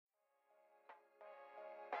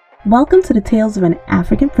Welcome to the Tales of an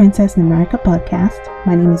African Princess in America podcast.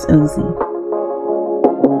 My name is Ozzy.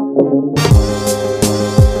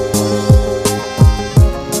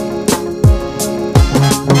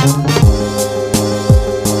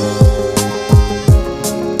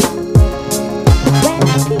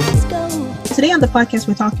 Today on the podcast,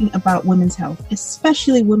 we're talking about women's health,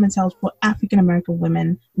 especially women's health for African American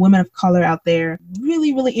women, women of color out there.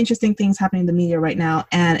 Really, really interesting things happening in the media right now.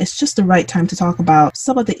 And it's just the right time to talk about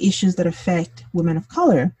some of the issues that affect women of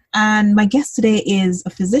color. And my guest today is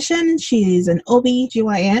a physician. She's an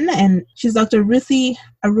OB/GYN, and she's Dr. Ruthie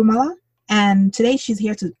Arumala. And today she's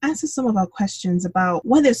here to answer some of our questions about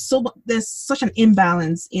why there's such an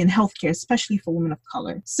imbalance in healthcare, especially for women of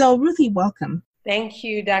color. So Ruthie, welcome. Thank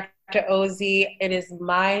you, Dr. Ozzy. It is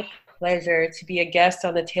my pleasure to be a guest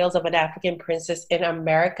on the Tales of an African Princess in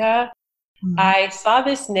America. Mm-hmm. I saw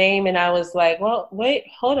this name and I was like, well, wait,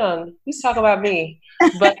 hold on. Who's talking about me?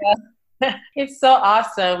 But it's so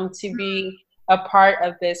awesome to be a part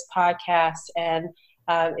of this podcast. And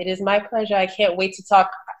it is my pleasure. I can't wait to talk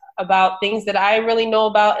about things that I really know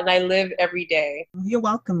about and I live every day. You're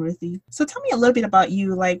welcome, Ruthie. So tell me a little bit about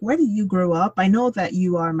you. Like, where did you grow up? I know that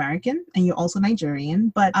you are American and you're also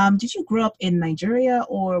Nigerian, but did you grow up in Nigeria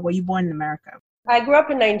or were you born in America? I grew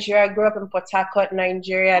up in Nigeria. I grew up in Port Harcourt,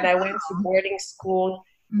 Nigeria, and I went to boarding school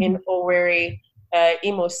in Owerri,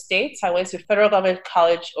 Imo State. I went to Federal Government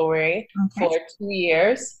College, Owerri for 2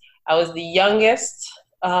 years. I was the youngest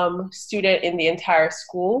student in the entire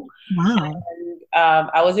school. Wow. And,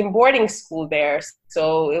 I was in boarding school there,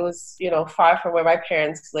 so it was, far from where my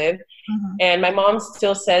parents lived. And my mom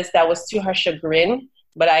still says that was to her chagrin,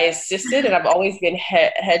 but I insisted, and I've always been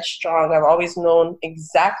headstrong. I've always known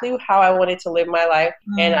exactly how I wanted to live my life,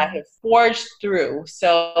 and I have forged through.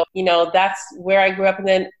 So, that's where I grew up. And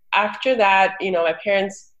then after that, my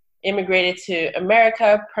parents immigrated to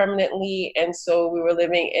America permanently, and so we were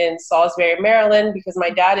living in Salisbury, Maryland, because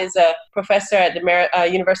my dad is a professor at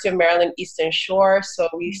the University of Maryland Eastern Shore. So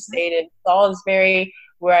we stayed in Salisbury,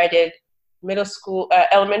 where I did middle school,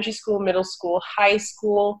 elementary school, middle school, high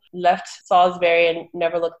school, left Salisbury and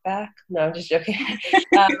never looked back. No, I'm just joking.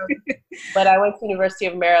 But I went to University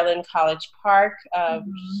of Maryland, College Park. Shout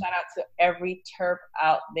out to every Terp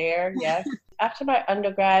out there. Yes. After my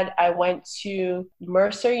undergrad, I went to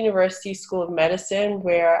Mercer University School of Medicine,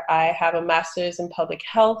 where I have a master's in public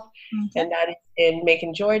health, and that is in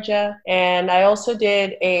Macon, Georgia. And I also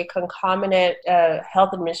did a concomitant health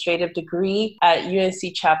administrative degree at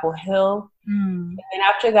UNC Chapel Hill. And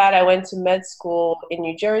after that, I went to med school in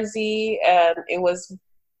New Jersey.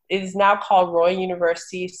 It is now called Rowan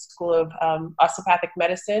University School of Osteopathic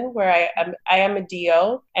Medicine, where I am a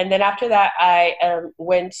DO. And then after that, I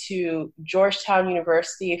went to Georgetown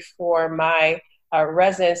University for my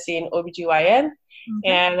residency in OB/GYN.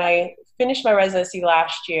 And I finished my residency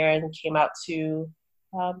last year and came out to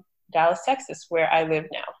Dallas, Texas, where I live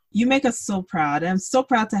now. You make us so proud. I'm so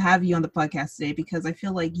proud to have you on the podcast today because I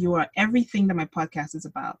feel like you are everything that my podcast is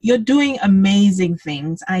about. You're doing amazing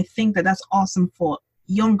things. And I think that that's awesome for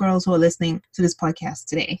young girls who are listening to this podcast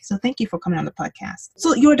today. So thank you for coming on the podcast.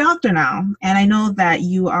 So you're a doctor now, and I know that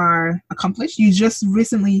you are accomplished. You just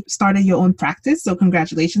recently started your own practice, so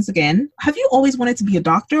congratulations again. Have you always wanted to be a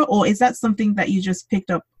doctor, or is that something that you just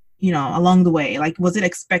picked up, along the way? Like, was it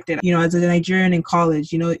expected, as a Nigerian in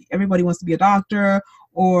college, everybody wants to be a doctor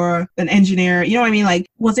or an engineer, you know what I mean? Like,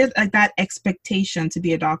 was it like that expectation to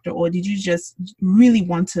be a doctor, or did you just really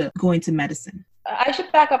want to go into medicine? I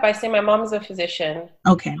should back up by saying my mom is a physician.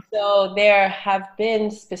 Okay. So there have been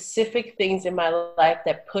specific things in my life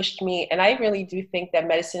that pushed me, and I really do think that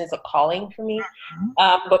medicine is a calling for me,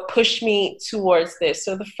 but pushed me towards this.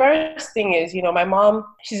 So the first thing is, my mom,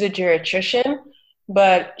 she's a geriatrician,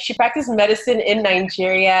 but she practiced medicine in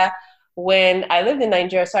Nigeria when I lived in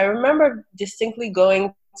Nigeria. So I remember distinctly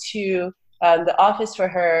going to the office for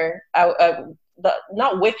her,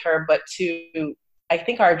 not with her, but I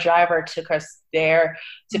think our driver took us there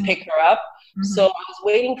to pick her up. So I was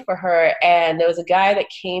waiting for her, and there was a guy that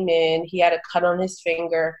came in. He had a cut on his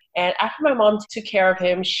finger. And after my mom took care of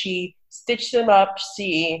him, she stitched him up.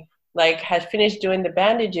 She had finished doing the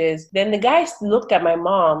bandages. Then the guy looked at my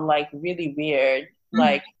mom really weird.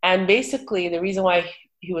 And basically the reason why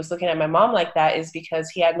he was looking at my mom like that is because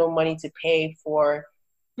he had no money to pay for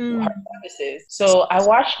her services. So I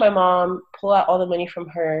watched my mom pull out all the money from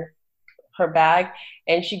her bag,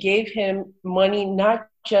 and she gave him money not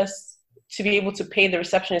just to be able to pay the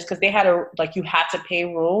receptionist, because they had you had to pay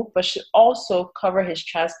rule, but should also cover his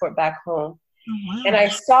transport back home. Oh, wow. And I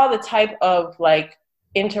saw the type of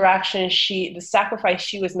interaction the sacrifice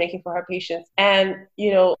she was making for her patients. And,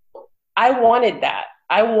 I wanted that.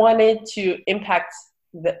 I wanted to impact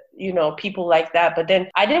people like that. But then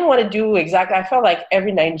I didn't want to do exactly, I felt like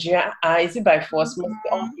every Nigerian, is it by force, must be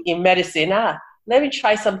all in medicine. Let me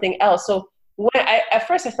try something else. So at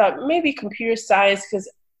first I thought maybe computer science,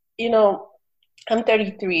 because, I'm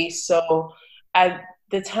 33. So at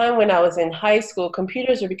the time when I was in high school,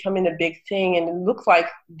 computers were becoming a big thing, and it looked like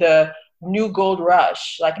the new gold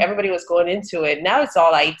rush. Like everybody was going into it. Now it's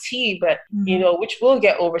all IT, but which will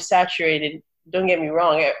get oversaturated. Don't get me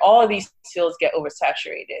wrong. All of these fields get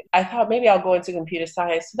oversaturated. I thought maybe I'll go into computer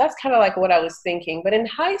science. So that's kind of like what I was thinking. But in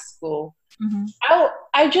high school,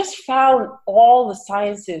 I just found all the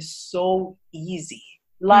sciences so easy.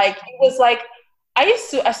 Like it was like,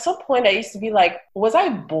 at some point I used to be like, was I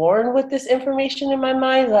born with this information in my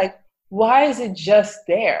mind? Like, why is it just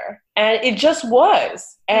there? And it just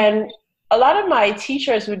was. And a lot of my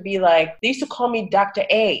teachers would be like, they used to call me Dr.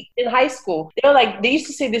 A in high school. They used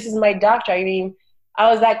to say, this is my doctor. I mean, I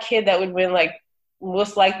was that kid that would win like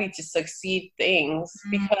most likely to succeed things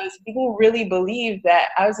because people really believed that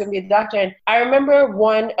I was going to be a doctor. And I remember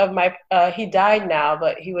one of my, he died now,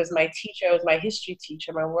 but he was my teacher. It was my history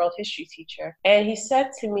teacher, my world history teacher. And he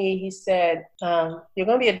said to me, you're going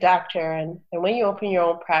to be a doctor. And when you open your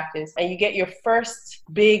own practice and you get your first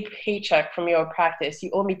big paycheck from your practice,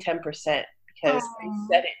 you owe me 10%. Because I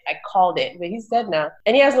said it, I called it, but he's dead now.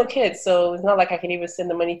 And he has no kids, so it's not like I can even send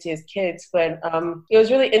the money to his kids. But it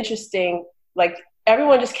was really interesting. Like,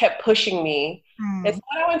 everyone just kept pushing me. And so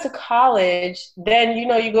when I went to college, then,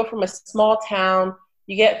 you go from a small town,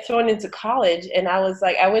 you get thrown into college. And I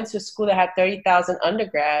went to a school that had 30,000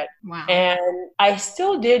 undergrad. Wow. And I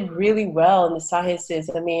still did really well in the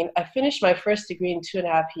sciences. I mean, I finished my first degree in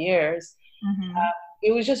 2.5 years.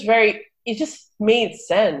 It was just it just made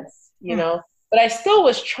sense, But I still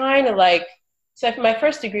was trying to so my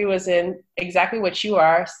first degree was in exactly what you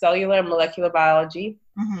are, cellular and molecular biology.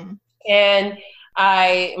 And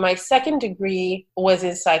my second degree was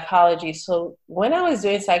in psychology. So when I was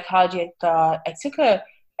doing psychology, I thought I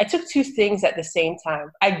took two things at the same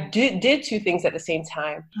time. I did two things at the same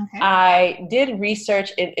time. I did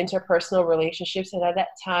research in interpersonal relationships, and at that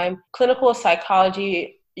time, clinical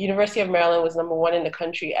psychology, University of Maryland was #1 in the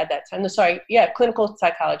country at that time. Clinical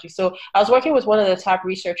psychology. So I was working with one of the top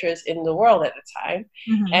researchers in the world at the time,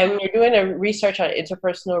 and we were doing a research on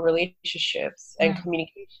interpersonal relationships and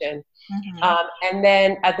communication. And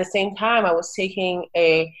then at the same time, I was taking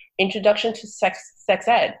a introduction to sex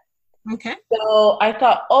ed. Okay. So I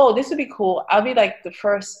thought, this would be cool. I'll be like the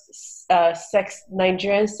first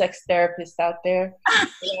Nigerian sex therapist out there.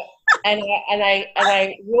 And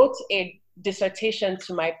I wrote a dissertation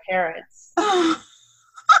to my parents.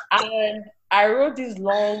 And I wrote this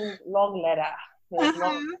long letter.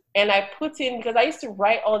 And I put in, because I used to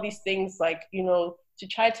write all these things to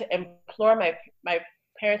try to implore my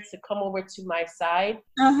parents to come over to my side.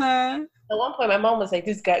 At one point, my mom was like,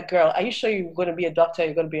 "This girl, are you sure you're going to be a doctor?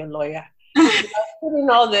 You're going to be a lawyer?" I put in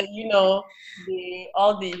all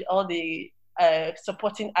the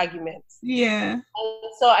supporting arguments. Yeah. And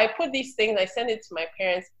so I put these things. I sent it to my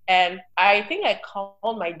parents, and I think I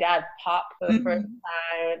called my dad Pop for the first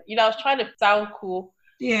time. I was trying to sound cool.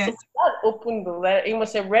 Yeah. So my dad opened the letter. He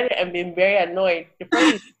must have read it and been very annoyed. The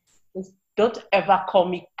first is, "Don't ever call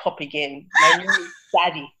me Pop again. My name is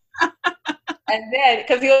Daddy." And then,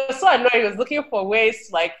 because he was so annoyed, he was looking for ways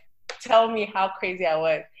to tell me how crazy I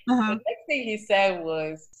was. The next thing he said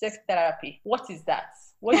was sex therapy. What is that?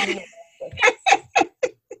 What do you know?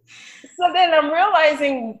 So then I'm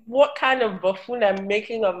realizing what kind of buffoon I'm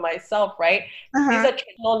making of myself, right? These are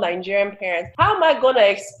traditional Nigerian parents. How am I going to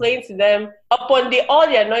explain to them upon all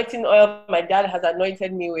the anointing oil my dad has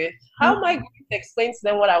anointed me with? How am I going to explain to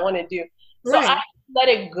them what I want to do? So I let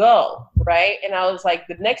it go, right? And I was like,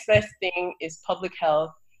 the next best thing is public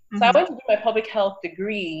health. So I went to do my public health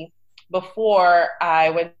degree before I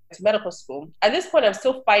went to medical school. At this point, I'm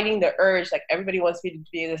still fighting the urge. Everybody wants me to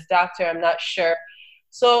be this doctor. I'm not sure.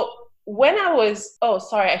 So when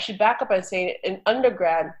I should back up and say in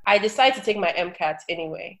undergrad, I decided to take my MCAT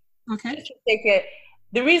anyway. Okay. Just to take it.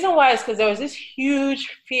 The reason why is because there was this huge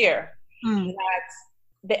fear that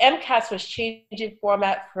the MCAT was changing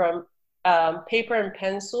format from paper and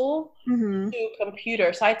pencil to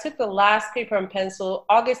computer. So I took the last paper and pencil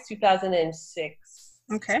August 2006.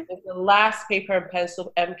 Okay. It was the last paper and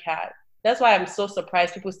pencil MCAT. That's why I'm so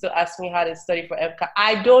surprised people still ask me how to study for MCAT.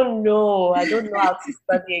 I don't know how to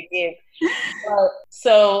study again.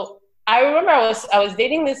 So I remember I was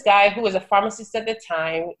dating this guy who was a pharmacist at the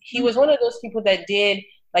time. He was one of those people that did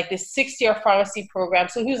the 6-year pharmacy program.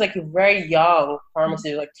 So he was a very young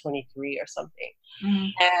pharmacist, 23 or something.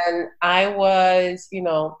 And I was,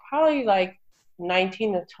 probably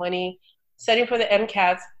 19 or 20, studying for the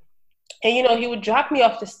MCATs. And, you know, he would drop me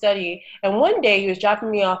off to study. And one day he was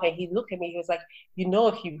dropping me off and he looked at me. He was like, you know,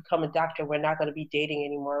 if you become a doctor, we're not going to be dating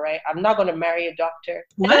anymore, right? I'm not going to marry a doctor.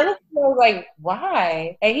 What? And I looked at him, I was like,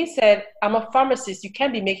 why? And he said, I'm a pharmacist. You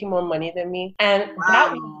can't be making more money than me. And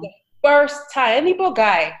that was the first time. Any poor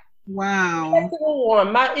guy. Wow.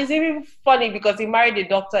 It's even funny because he married a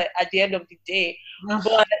doctor at the end of the day.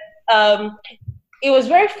 But it was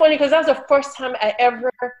very funny because that was the first time I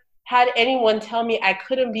ever had anyone tell me I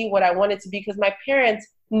couldn't be what I wanted to be, because my parents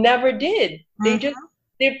never did. They just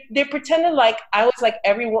they pretended like I was like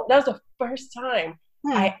everyone. That was the first time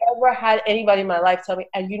I ever had anybody in my life tell me.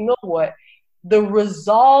 And you know what? The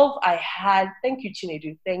resolve I had. Thank you,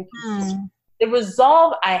 Chinedu. Thank you. The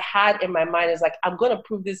resolve I had in my mind is like, I'm going to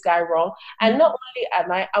prove this guy wrong. And not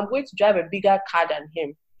only I'm going to drive a bigger car than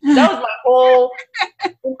him. That was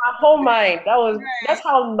in my whole mind. That's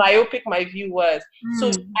how myopic my view was. So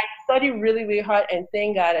I studied really, really hard, and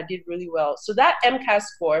thank God I did really well. So that MCAT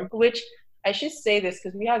score, which I should say this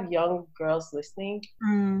because we have young girls listening,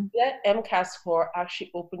 that MCAT score actually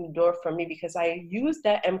opened the door for me, because I used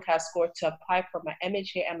that MCAT score to apply for my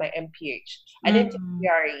MHA and my MPH. I didn't take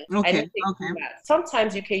PRE. I didn't take math.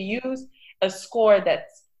 Sometimes you can use a score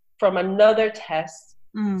that's from another test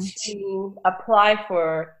to apply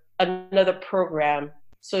for another program.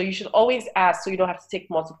 So you should always ask so you don't have to take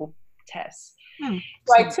multiple tests. So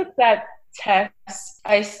I took that test.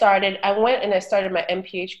 I went and I started my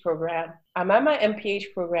MPH program. I'm at my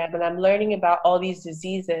MPH program and I'm learning about all these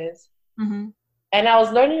diseases. And I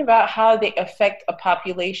was learning about how they affect a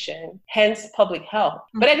population, hence public health.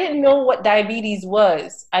 But I didn't know what diabetes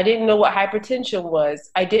was. I didn't know what hypertension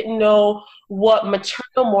was. I didn't know what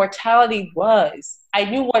maternal mortality was. I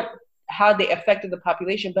knew how they affected the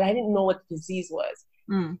population, but I didn't know what the disease was.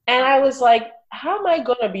 And I was like, how am I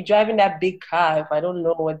going to be driving that big car if I don't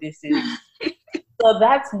know what this is? So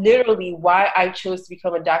that's literally why I chose to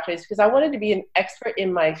become a doctor, is because I wanted to be an expert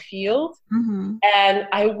in my field. And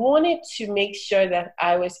I wanted to make sure that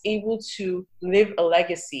I was able to live a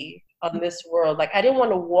legacy on this world. Like, I didn't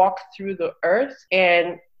want to walk through the earth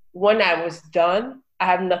and when I was done, I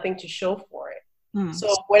have nothing to show for it.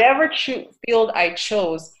 So whatever field I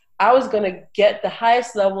chose, I was going to get the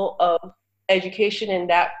highest level of education in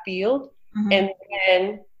that field and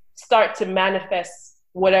then start to manifest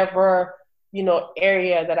whatever,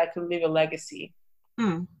 area that I could leave a legacy.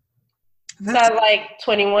 So at like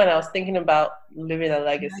 21, I was thinking about living a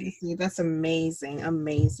legacy. That's amazing.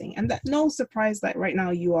 And that no surprise that right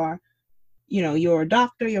now you're a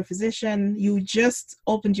doctor, you're a physician, you just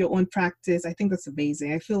opened your own practice. I think that's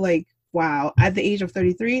amazing. I feel like, wow, at the age of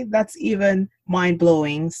 33, that's even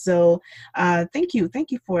mind-blowing. So thank you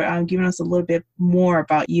for giving us a little bit more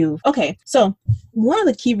about you. Okay, so one of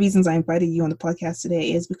the key reasons I invited you on the podcast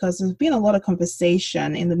today is because there's been a lot of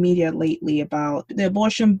conversation in the media lately about the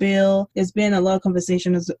abortion bill. There's been a lot of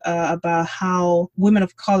conversation about how women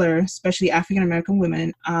of color, especially African-American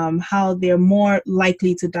women, how they're more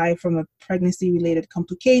likely to die from a pregnancy-related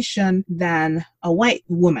complication than a white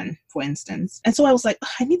woman, for instance. And so I was like,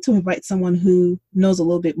 I need to invite someone who knows a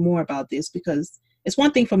little bit more about this, because it's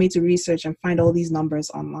one thing for me to research and find all these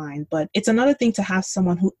numbers online, but it's another thing to have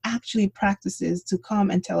someone who actually practices to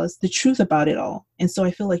come and tell us the truth about it all. And so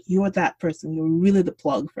I feel like you're that person. You're really the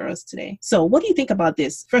plug for us today. So what do you think about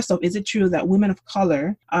this? First off, is it true that women of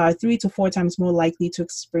color are 3 to 4 times more likely to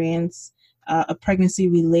experience a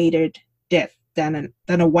pregnancy-related death than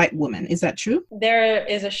a white woman? Is that true? There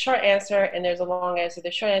is a short answer and there's a long answer.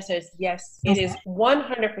 The short answer is yes. It is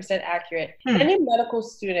 100% accurate. Any medical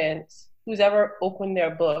student who's ever opened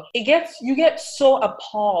their book, you get so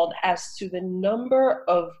appalled as to the number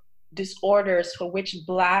of disorders for which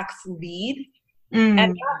Blacks lead. And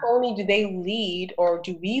not only do they lead, or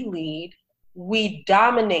do we lead, we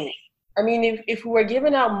dominate. I mean, if we were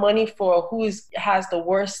giving out money for who has the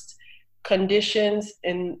worst conditions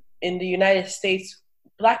in the United States,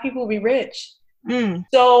 Black people will be rich.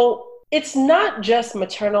 So it's not just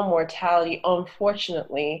maternal mortality,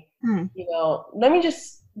 unfortunately. Let me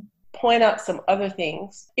just point out some other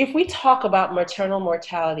things. If we talk about maternal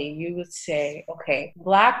mortality, you would say, okay,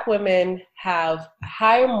 Black women have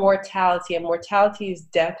higher mortality, and mortality is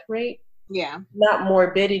death rate. Yeah. Not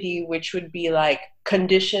morbidity, which would be like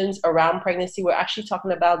conditions around pregnancy. We're actually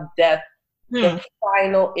talking about death, the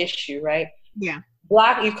final issue, right? Yeah.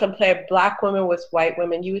 You compare Black women with white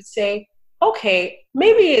women, you would say, okay,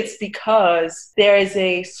 maybe it's because there is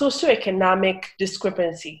a socioeconomic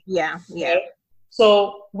discrepancy. Yeah. Right?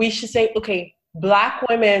 So we should say, okay, Black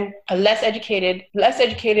women are less educated. Less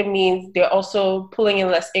educated means they're also pulling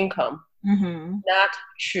in less income. Not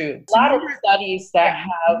true. A lot of studies that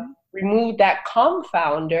have removed that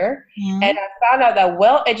confounder, and I found out that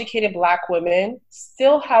well-educated Black women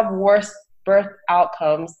still have worse birth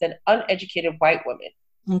outcomes than uneducated white women.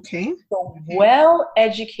 Okay. So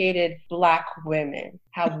well-educated Black women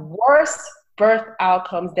have worse birth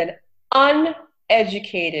outcomes than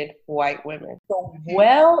uneducated white women. So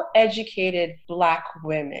well-educated Black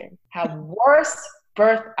women have worse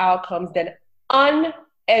birth outcomes than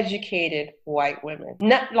uneducated white women.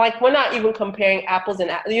 Not, like, we're not even comparing apples and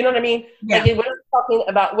apples, you know what I mean? Yeah. Like,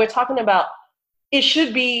 we're talking about it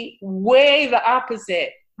should be way the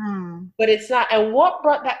opposite, but it's not. And what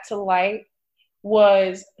brought that to light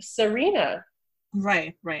was Serena.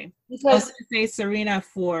 Right. Because I was going to say Serena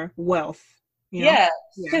for wealth. Yeah,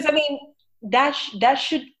 because I mean, that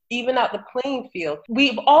should even out the playing field.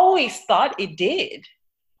 We've always thought it did.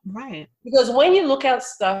 Right. Because when you look at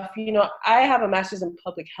stuff, I have a master's in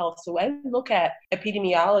public health, so I look at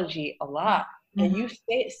epidemiology a lot. And you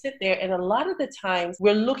sit there, and a lot of the times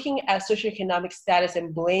we're looking at socioeconomic status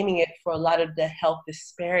and blaming it for a lot of the health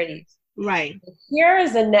disparities. Right. Here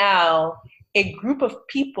is now a group of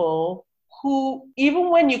people who, even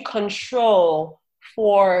when you control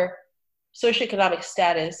for socioeconomic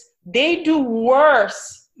status, they do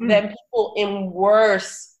worse than people in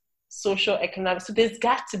worse socioeconomic. So there's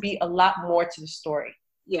got to be a lot more to the story.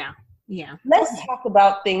 Yeah. Let's talk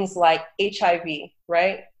about things like HIV,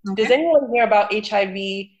 right? Okay. Does anyone hear about HIV,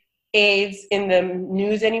 AIDS in the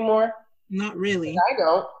news anymore? Not really. I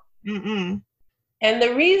don't. And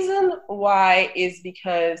the reason why is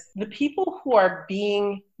because the people who are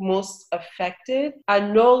being most affected are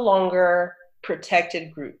no longer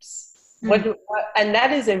protected groups. And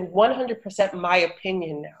that is 100% my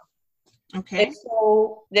opinion now. Okay. And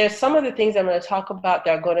so there's some of the things I'm going to talk about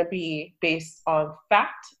that are going to be based on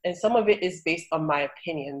fact, and some of it is based on my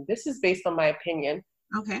opinion. This is based on my opinion.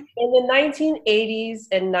 Okay. In the 1980s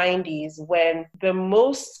and 90s, when the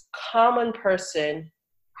most common person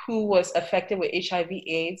who was affected with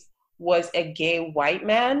HIV/AIDS was a gay white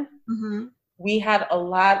man, we had a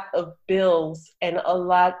lot of bills and a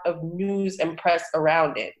lot of news and press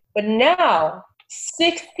around it. But now,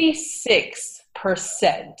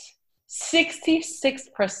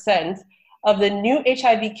 66% of the new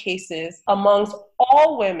HIV cases amongst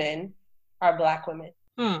all women are Black women.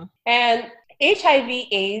 And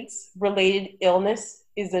HIV/AIDS related illness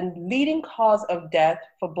is a leading cause of death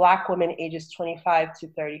for Black women ages 25 to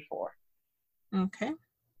 34. Okay.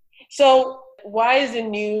 So why is the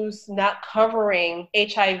news not covering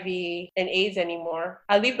HIV and AIDS anymore?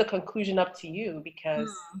 I leave the conclusion up to you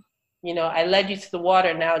because, I led you to the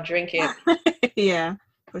water, now drink it. Yeah,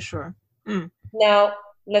 for sure. Now,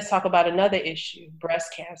 let's talk about another issue,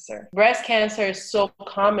 breast cancer. Breast cancer is so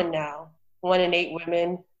common now. 1 in 8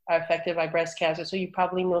 women are affected by breast cancer. So you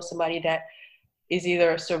probably know somebody that is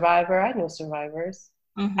either a survivor. I know survivors.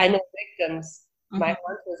 I know victims. My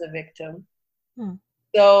aunt was a victim.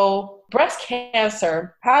 So breast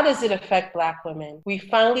cancer, how does it affect Black women? We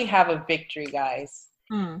finally have a victory, guys.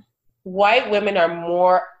 White women are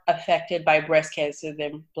more affected by breast cancer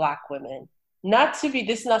than Black women. This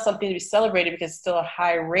is not something to be celebrated because it's still a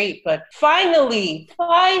high rate, but finally,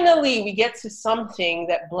 we get to something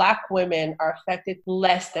that Black women are affected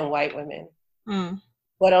less than white women.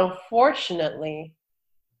 But unfortunately,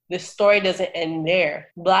 the story doesn't end there.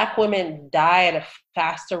 Black women die at a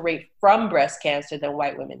faster rate from breast cancer than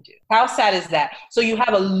white women do. How sad is that? So you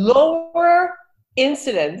have a lower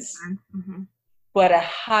incidence, but a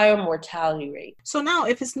higher mortality rate. So now,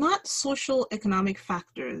 if it's not social economic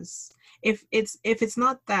factors, if it's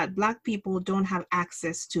not that Black people don't have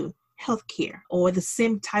access to healthcare or the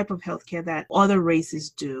same type of healthcare that other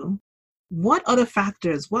races do, what other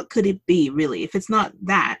factors, what could it be really? If it's not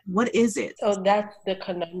that, what is it? So that's the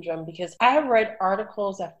conundrum, because I have read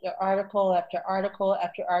articles after article after article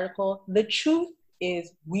after article. The truth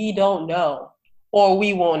is we don't know, or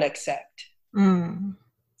we won't accept.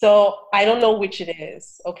 So I don't know which it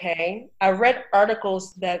is, okay? I read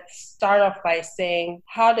articles that start off by saying,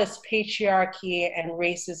 how does patriarchy and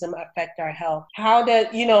racism affect our health?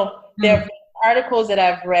 There are articles that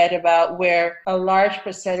I've read about where a large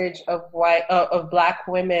percentage of Black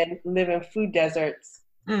women live in food deserts.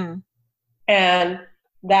 And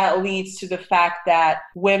that leads to the fact that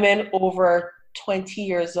women over 20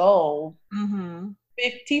 years old,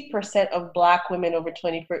 50% of Black women over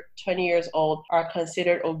 20 years old are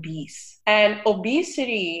considered obese. And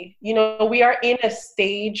obesity, we are in a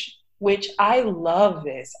stage which I love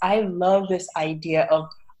this. I love this idea of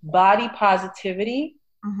body positivity.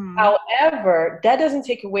 However, that doesn't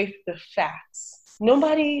take away the facts.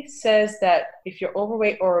 Nobody says that if you're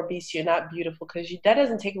overweight or obese, you're not beautiful, because that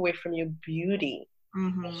doesn't take away from your beauty.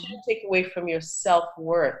 It shouldn't take away from your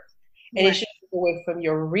self-worth. And it should take away from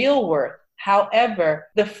your real worth. However,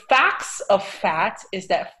 the facts of fat is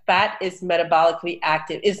that fat is metabolically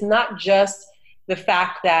active. It's not just the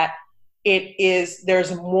fact that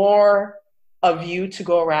there's more of you to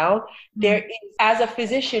go around. As a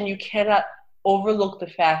physician, you cannot overlook the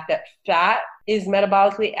fact that fat is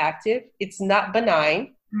metabolically active. It's not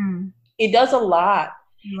benign. It does a lot.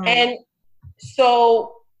 And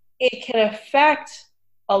so it can affect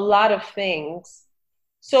a lot of things.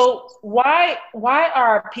 So why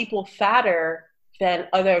are people fatter than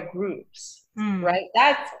other groups, right?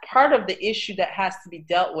 That's part of the issue that has to be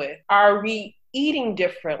dealt with. Are we eating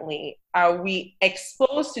differently? Are we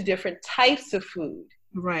exposed to different types of food?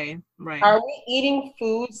 Right. Are we eating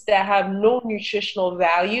foods that have no nutritional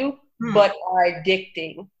value but are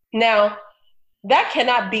addicting? Now, that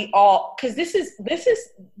cannot be all, because this is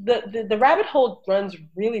the rabbit hole runs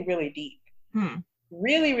really, really deep.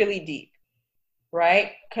 Really, really deep.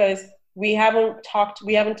 Right? Because we haven't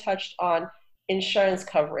touched on insurance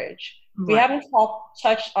coverage. We haven't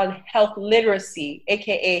touched on health literacy,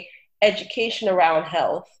 aka education around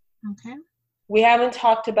health. Okay. We haven't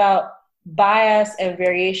talked about bias and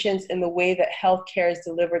variations in the way that healthcare is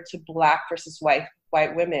delivered to Black versus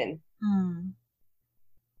white women.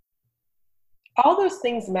 All those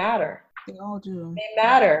things matter. They all do. They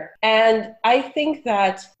matter. And I think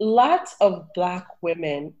that lots of Black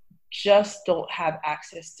women just don't have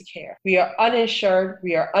access to care. We are uninsured.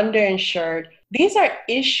 We are underinsured. These are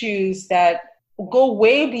issues that go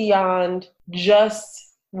way beyond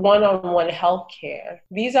just one-on-one healthcare.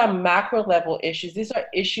 These are macro level issues. These are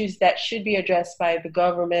issues that should be addressed by the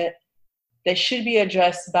government, that should be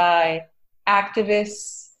addressed by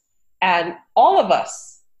activists and all of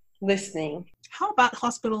us listening. How about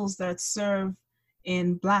hospitals that serve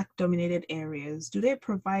in Black dominated areas? Do they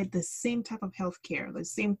provide the same type of healthcare, the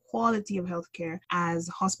same quality of healthcare as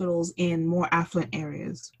hospitals in more affluent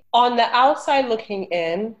areas? On the outside looking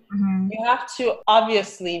in, you have to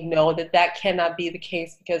obviously know that cannot be the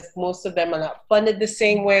case, because most of them are not funded the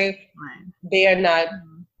same way. They are not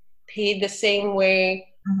paid the same way.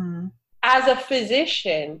 As a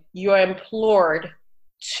physician, you're implored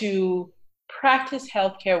to practice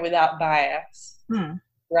healthcare without bias,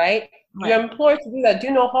 right? You're implored to do that.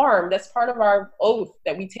 Do no harm. That's part of our oath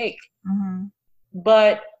that we take.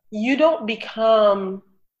 But you don't become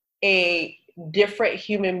a different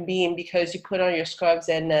human being because you put on your scrubs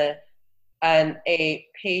and a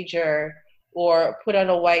pager, or put on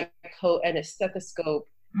a white coat and a stethoscope.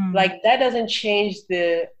 Like, that doesn't change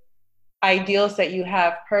the ideals that you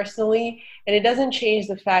have personally, and it doesn't change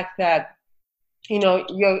the fact that, you know,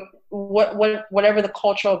 you're whatever the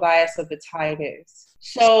cultural bias of the time is.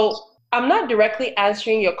 So I'm not directly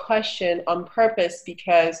answering your question on purpose,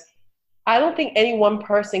 because I don't think any one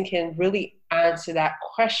person can really answer that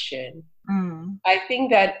question. I think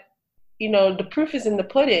that, you know, the proof is in the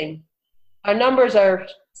pudding. Our numbers are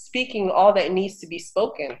speaking all that needs to be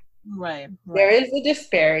spoken. Right. There is a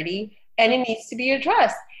disparity, and it needs to be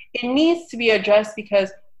addressed. It needs to be addressed because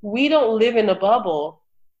we don't live in a bubble.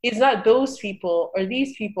 It's not those people or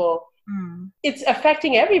these people. It's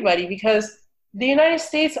affecting everybody, because the United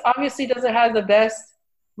States obviously doesn't have the best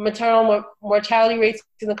maternal mortality rates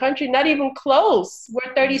in the country, not even close.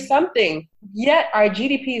 We're 30-something, yet our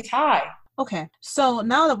GDP is high. Okay, so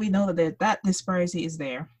now that we know that disparity is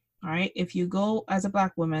there, all right, if you go as a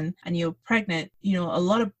Black woman and you're pregnant, you know, a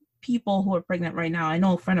lot of people who are pregnant right now, I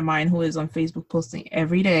know a friend of mine who is on Facebook posting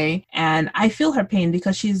every day, and I feel her pain,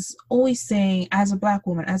 because she's always saying, as a Black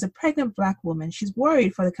woman, as a pregnant Black woman, she's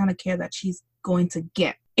worried for the kind of care that she's going to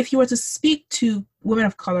get. If you were to speak to women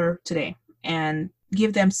of color today and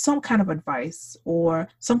give them some kind of advice or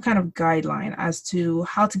some kind of guideline as to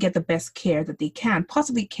how to get the best care that they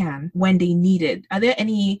possibly can when they need it, are there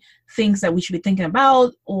any things that we should be thinking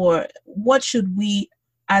about, or what should we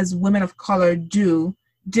as women of color do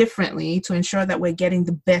differently to ensure that we're getting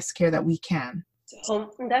the best care that we can?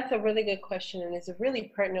 That's a really good question, and it's a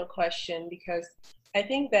really pertinent question, because I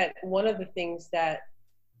think that one of the things that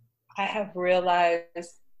I have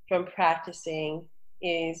realized from practicing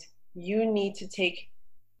is you need to take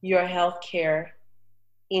your healthcare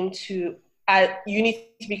you need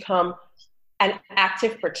to become an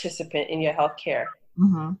active participant in your healthcare.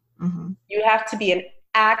 You have to be an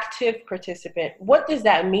active participant. What does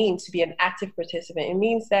that mean, to be an active participant? It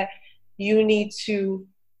means that you need to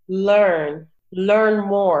learn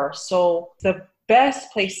more. So the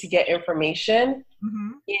best place to get information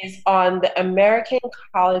is on the American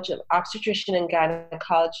College of Obstetrician and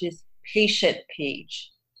Gynecologists patient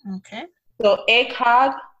page. Okay. So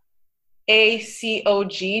ACOG,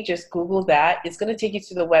 ACOG, just Google that. It's going to take you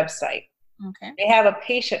to the website. Okay. They have a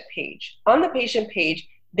patient page. On the patient page,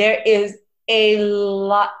 there is a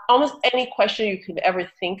lot, almost any question you could ever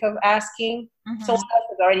think of asking. Someone else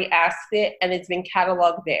has already asked it, and it's been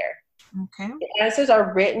cataloged there. Okay. The answers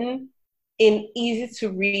are written in easy to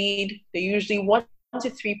read. They're usually 1 to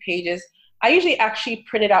 3 pages. I usually actually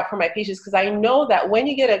print it out for my patients because I know that when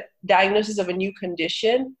you get a diagnosis of a new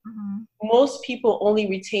condition, most people only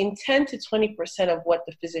retain 10 to 20% of what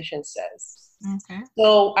the physician says. Okay.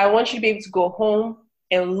 So I want you to be able to go home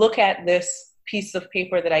and look at this piece of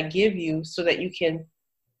paper that I give you so that you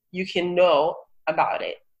can know about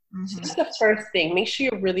it. So that's the first thing. Make sure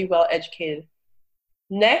you're really well educated.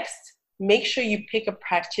 Next, make sure you pick a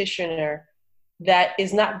practitioner that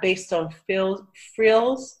is not based on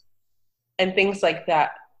frills and things like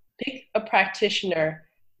that. Pick a practitioner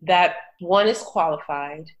that, one, is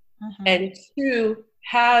qualified, and two,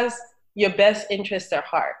 has your best interest at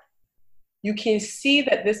heart. You can see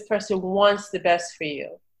that this person wants the best for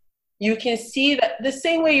you. You can see that the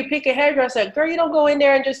same way you pick a hairdresser. Girl, you don't go in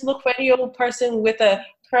there and just look for any old person with a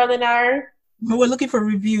curling iron. We're looking for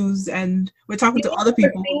reviews, and we're talking to other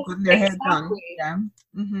people who've gotten their hair done. Yeah.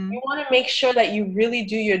 You want to make sure that you really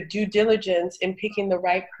do your due diligence in picking the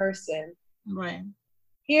right person. Right.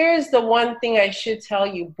 Here's the one thing I should tell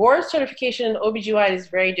you. Board certification in OBGYN is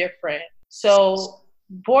very different. So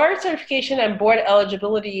board certification and board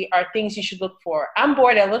eligibility are things you should look for. I'm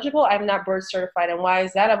board eligible. I'm not board certified. And why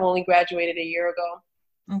is that? I've only graduated a year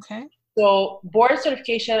ago. Okay. So board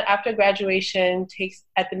certification after graduation takes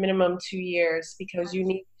at the minimum 2 years because you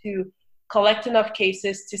need to collect enough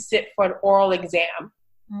cases to sit for an oral exam.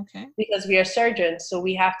 Okay. Because we are surgeons, so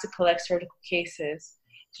we have to collect surgical cases.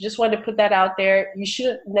 So just wanted to put that out there. You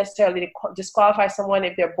shouldn't necessarily disqualify someone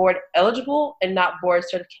if they're board eligible and not board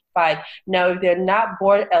certified. Now, if they're not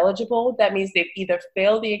board eligible, that means they've either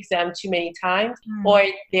failed the exam too many times or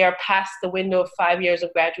they are past the window of 5 years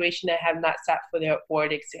of graduation and have not sat for their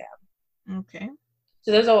board exam. Okay.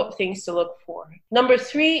 So those are things to look for. Number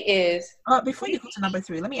 3 is... before you go to number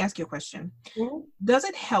 3, let me ask you a question. Does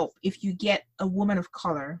it help if you get a woman of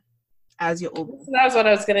color as your OB? So that was what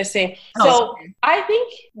I was going to say. I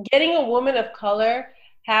think getting a woman of color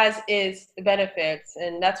has its benefits.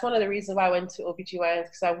 And that's one of the reasons why I went to OBGYN,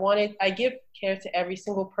 because I give care to every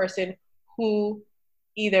single person who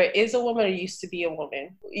either is a woman or used to be a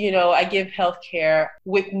woman. You know, I give healthcare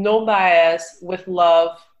with no bias, with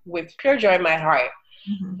love, with pure joy in my heart.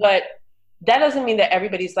 But that doesn't mean that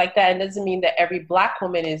everybody's like that, and doesn't mean that every Black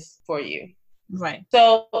woman is for you. Right.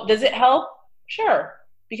 So does it help? Sure.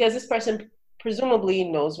 Because this person presumably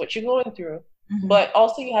knows what you're going through. But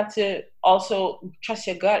also you have to also trust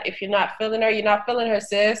your gut. If you're not feeling her, you're not feeling her,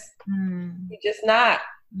 sis. You're just not.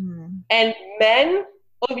 And men,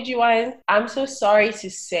 OBGYNs, I'm so sorry to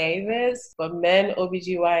say this, but men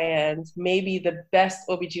OBGYNs may be the best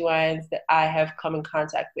OBGYNs that I have come in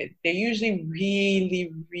contact with. They're usually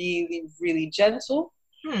really, really, really gentle.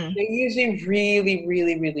 They're usually really,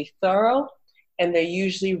 really, really thorough. And they're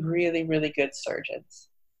usually really, really good surgeons.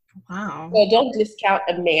 Wow. So don't discount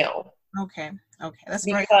a male. Okay. That's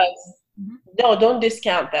great. No, don't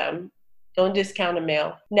discount them. Don't discount a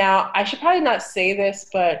male. Now, I should probably not say this,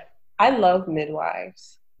 but I love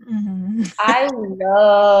midwives. I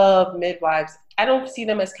love midwives. I don't see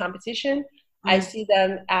them as competition. I see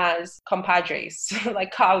them as compadres,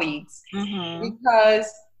 like colleagues.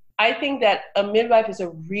 Because I think that a midwife is a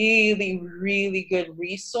really, really good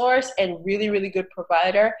resource and really, really good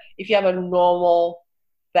provider if you have a normal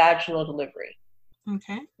vaginal delivery.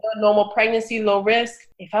 Okay. Normal pregnancy, low risk.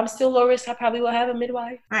 If I'm still low risk, I probably will have a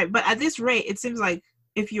midwife. Right, but at this rate, it seems like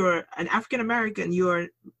if you're an African American, you're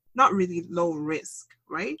not really low risk,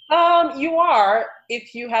 right? You are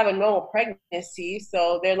if you have a normal pregnancy.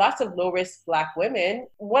 So there are lots of low risk Black women.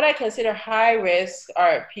 What I consider high risk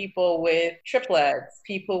are people with triplets,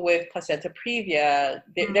 people with placenta previa.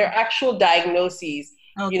 They're actual diagnoses.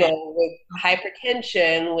 You know, with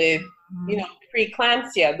hypertension, with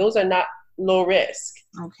preeclampsia. Those are not low risk.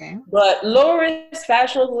 Okay. But low risk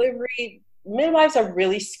vaginal delivery, midwives are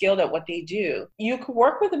really skilled at what they do. You could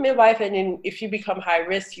work with a midwife, and then if you become high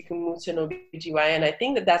risk, you can move to an OBGYN. I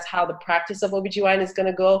think that that's how the practice of OBGYN is going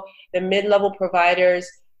to go. The mid-level providers,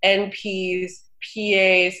 NPs,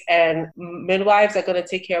 PAs, and midwives are going to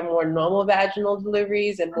take care of more normal vaginal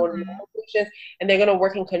deliveries and more normal patients, and they're going to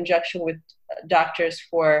work in conjunction with doctors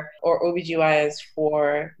or OBGYNs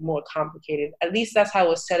for more complicated. At least that's how it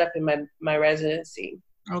was set up in my residency.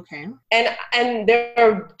 Okay. And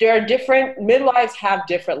there are different midwives have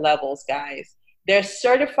different levels, guys. They're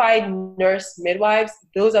certified nurse midwives.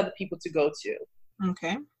 Those are the people to go to.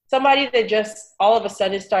 Okay. Somebody that just all of a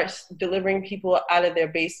sudden starts delivering people out of their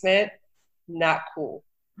basement, not cool.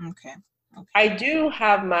 Okay. I do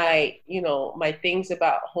have my things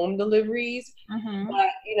about home deliveries, but,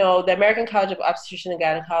 the American College of Obstetricians and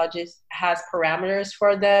Gynecologists has parameters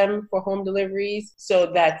for them for home deliveries.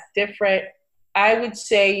 So that's different. I would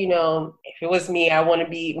say, if it was me, I want to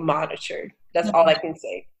be monitored. That's all I can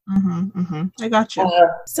say. I got you.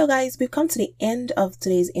 So guys, we've come to the end of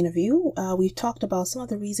today's interview. We've talked about some of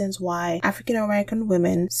the reasons why African American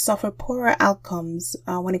women suffer poorer outcomes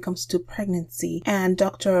when it comes to pregnancy. And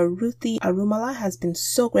Dr. Ruthie Arumala has been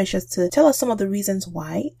so gracious to tell us some of the reasons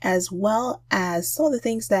why, as well as some of the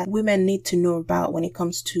things that women need to know about when it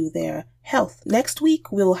comes to their health. Next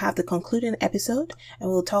week, we'll have the concluding episode and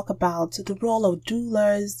we'll talk about the role of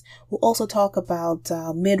doulas. We'll also talk about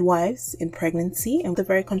midwives in pregnancy and the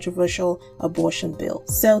very controversial abortion bill.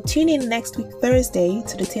 So tune in next week, Thursday,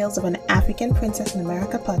 to the Tales of an African Princess in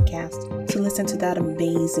America podcast to listen to that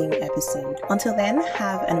amazing episode. Until then,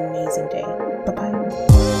 have an amazing day. Bye-bye.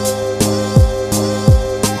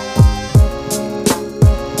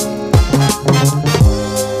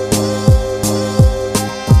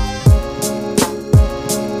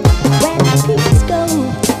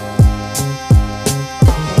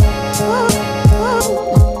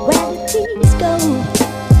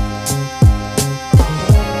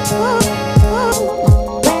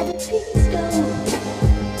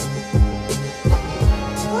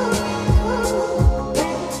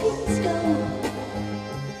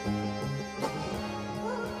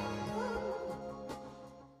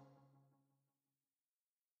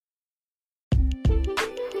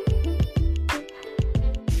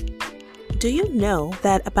 Do you know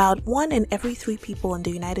that about 1 in every 3 people in the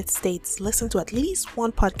United States listen to at least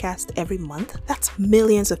one podcast every month? That's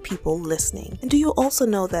millions of people listening. And do you also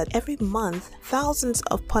know that every month, thousands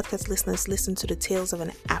of podcast listeners listen to the Tales of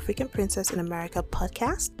an African Princess in America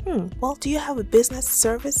podcast? Well, do you have a business,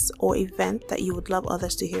 service, or event that you would love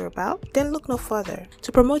others to hear about? Then look no further.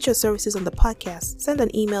 To promote your services on the podcast, send an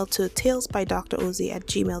email to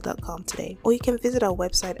talesbydroz@gmail.com today. Or you can visit our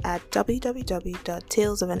website at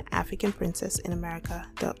www.talesofanaFricanPrincessInAmerica.com.